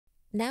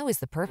Now is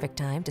the perfect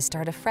time to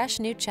start a fresh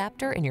new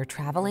chapter in your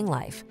traveling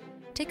life.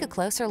 Take a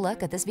closer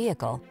look at this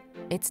vehicle.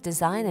 Its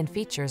design and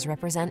features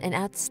represent an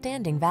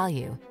outstanding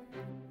value.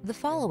 The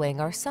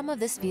following are some of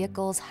this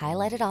vehicle's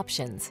highlighted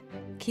options: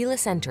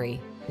 keyless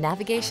entry,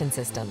 navigation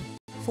system,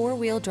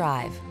 four-wheel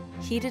drive,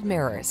 heated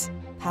mirrors,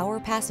 power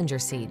passenger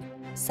seat,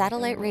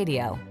 satellite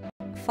radio,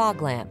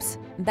 fog lamps,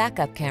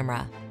 backup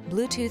camera,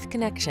 Bluetooth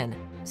connection,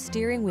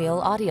 steering wheel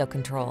audio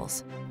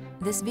controls.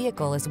 This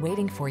vehicle is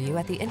waiting for you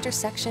at the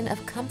intersection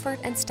of comfort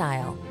and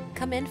style.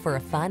 Come in for a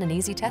fun and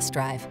easy test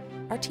drive.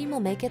 Our team will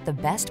make it the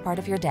best part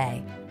of your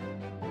day.